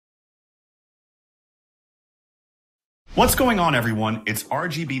What's going on, everyone? It's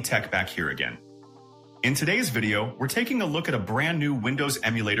RGB Tech back here again. In today's video, we're taking a look at a brand new Windows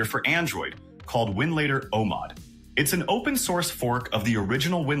emulator for Android called Winlator OMOD. It's an open source fork of the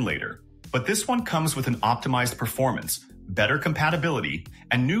original Winlator, but this one comes with an optimized performance, better compatibility,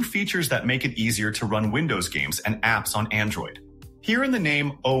 and new features that make it easier to run Windows games and apps on Android. Here in the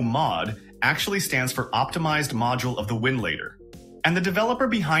name OMOD actually stands for Optimized Module of the Winlator, and the developer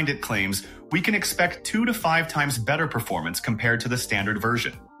behind it claims we can expect 2 to 5 times better performance compared to the standard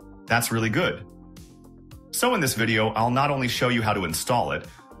version. That's really good. So in this video, I'll not only show you how to install it,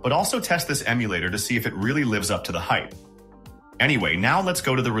 but also test this emulator to see if it really lives up to the hype. Anyway, now let's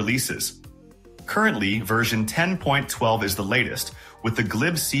go to the releases. Currently, version 10.12 is the latest, with the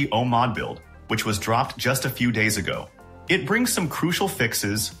glibc OMOD build, which was dropped just a few days ago. It brings some crucial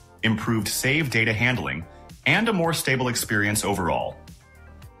fixes, improved save data handling, and a more stable experience overall.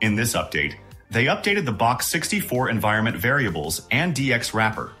 In this update, they updated the Box64 environment variables and DX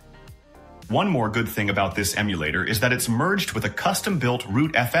wrapper. One more good thing about this emulator is that it's merged with a custom-built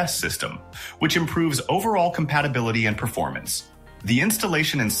root FS system, which improves overall compatibility and performance. The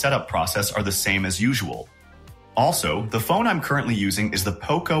installation and setup process are the same as usual. Also, the phone I'm currently using is the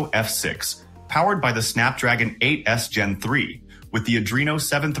Poco F6, powered by the Snapdragon 8S Gen 3, with the Adreno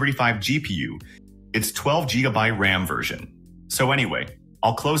 735 GPU, its 12 GB RAM version. So anyway,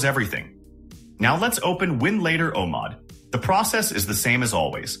 I'll close everything. Now let's open Winlator OMOD. The process is the same as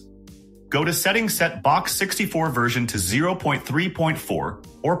always. Go to Settings, set Box64 version to 0.3.4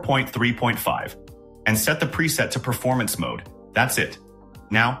 or 0.3.5, and set the preset to Performance mode. That's it.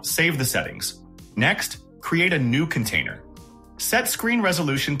 Now save the settings. Next, create a new container. Set screen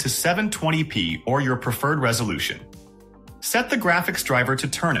resolution to 720p or your preferred resolution. Set the graphics driver to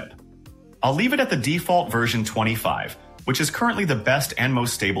Turnip. I'll leave it at the default version 25, which is currently the best and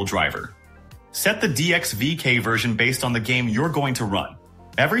most stable driver. Set the DXVK version based on the game you're going to run.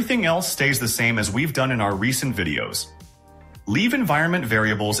 Everything else stays the same as we've done in our recent videos. Leave environment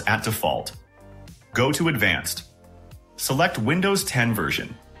variables at default. Go to Advanced. Select Windows 10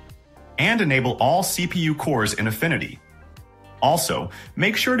 version. And enable all CPU cores in Affinity. Also,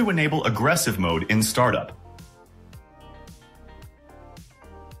 make sure to enable Aggressive mode in Startup.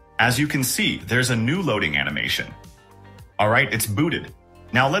 As you can see, there's a new loading animation. Alright, it's booted.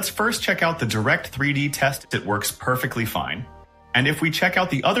 Now let's first check out the direct 3D test. It works perfectly fine. And if we check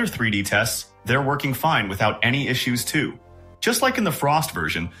out the other 3D tests, they're working fine without any issues too. Just like in the Frost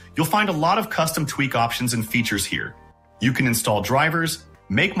version, you'll find a lot of custom tweak options and features here. You can install drivers,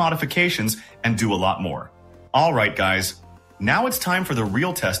 make modifications, and do a lot more. Alright guys, now it's time for the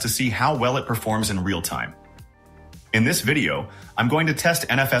real test to see how well it performs in real time. In this video, I'm going to test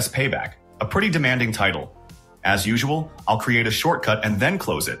NFS Payback, a pretty demanding title. As usual, I'll create a shortcut and then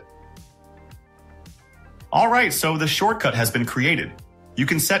close it. Alright, so the shortcut has been created. You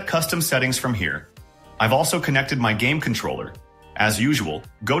can set custom settings from here. I've also connected my game controller. As usual,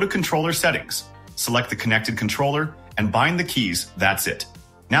 go to Controller Settings, select the connected controller, and bind the keys. That's it.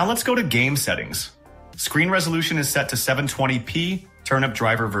 Now let's go to Game Settings. Screen resolution is set to 720p, Turnip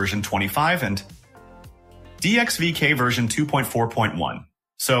driver version 25, and DXVK version 2.4.1.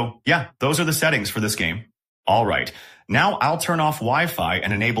 So yeah, those are the settings for this game. Alright, now I'll turn off Wi-Fi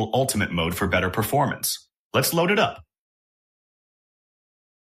and enable Ultimate mode for better performance. Let's load it up.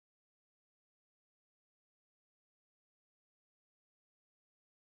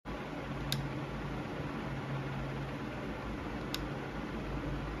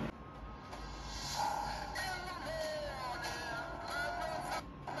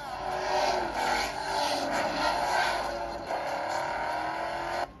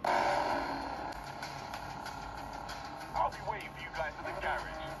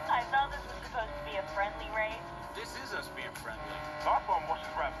 Qualcomm wants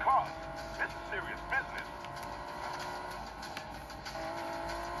to grab cars. This is serious business.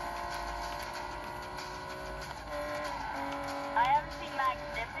 I haven't seen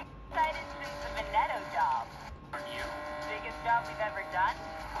Magnificent excited since the Veneto job. Aren't you? Biggest job we've ever done?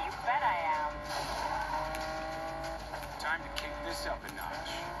 You bet I am. Time to kick this up a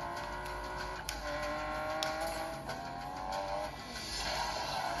notch.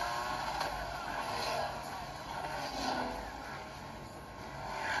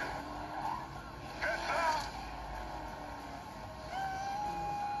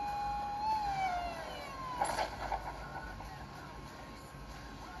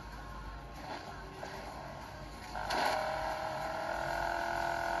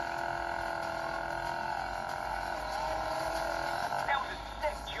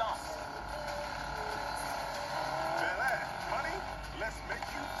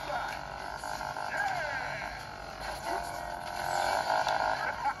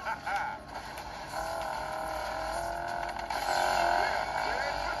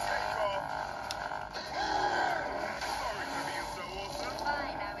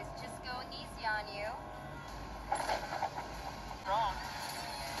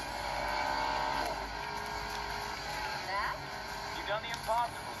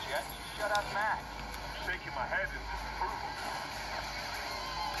 got that match? Shaking my head in disapproval.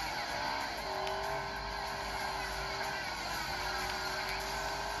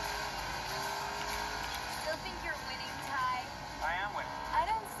 Still think you're winning, Ty? I am winning. I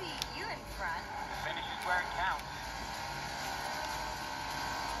don't see you in front. The finish is where it counts.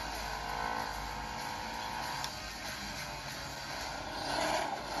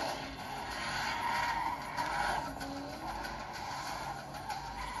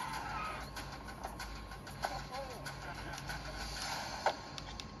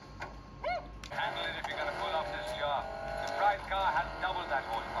 Handle it if you're gonna pull off this job. The prize car has double that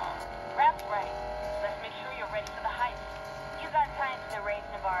horsepower. Rap's right. Let's make sure you're ready for the heist. You got time to the race,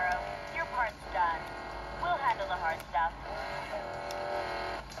 Navarro. Your part's done. We'll handle the hard stuff.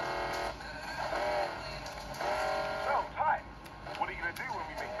 So, Ty, what are you gonna do when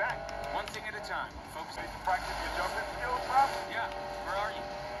we make bank? One thing at a time. Focus. Need to practice your jumping skills, bro? Yeah, where are you?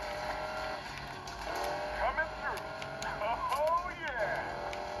 Coming through. Oh, yeah.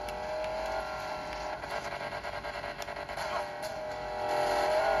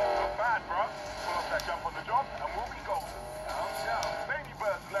 Not bad, bro. Pull off that jump on the job, and we'll be golden. I hope so. Baby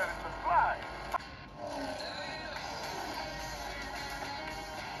birds learning to fly.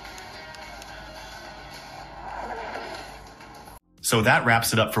 So that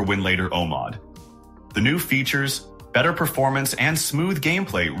wraps it up for Winlator OMOD. The new features, better performance, and smooth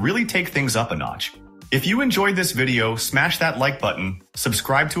gameplay really take things up a notch. If you enjoyed this video, smash that like button,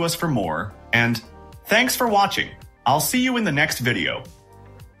 subscribe to us for more, and thanks for watching. I'll see you in the next video.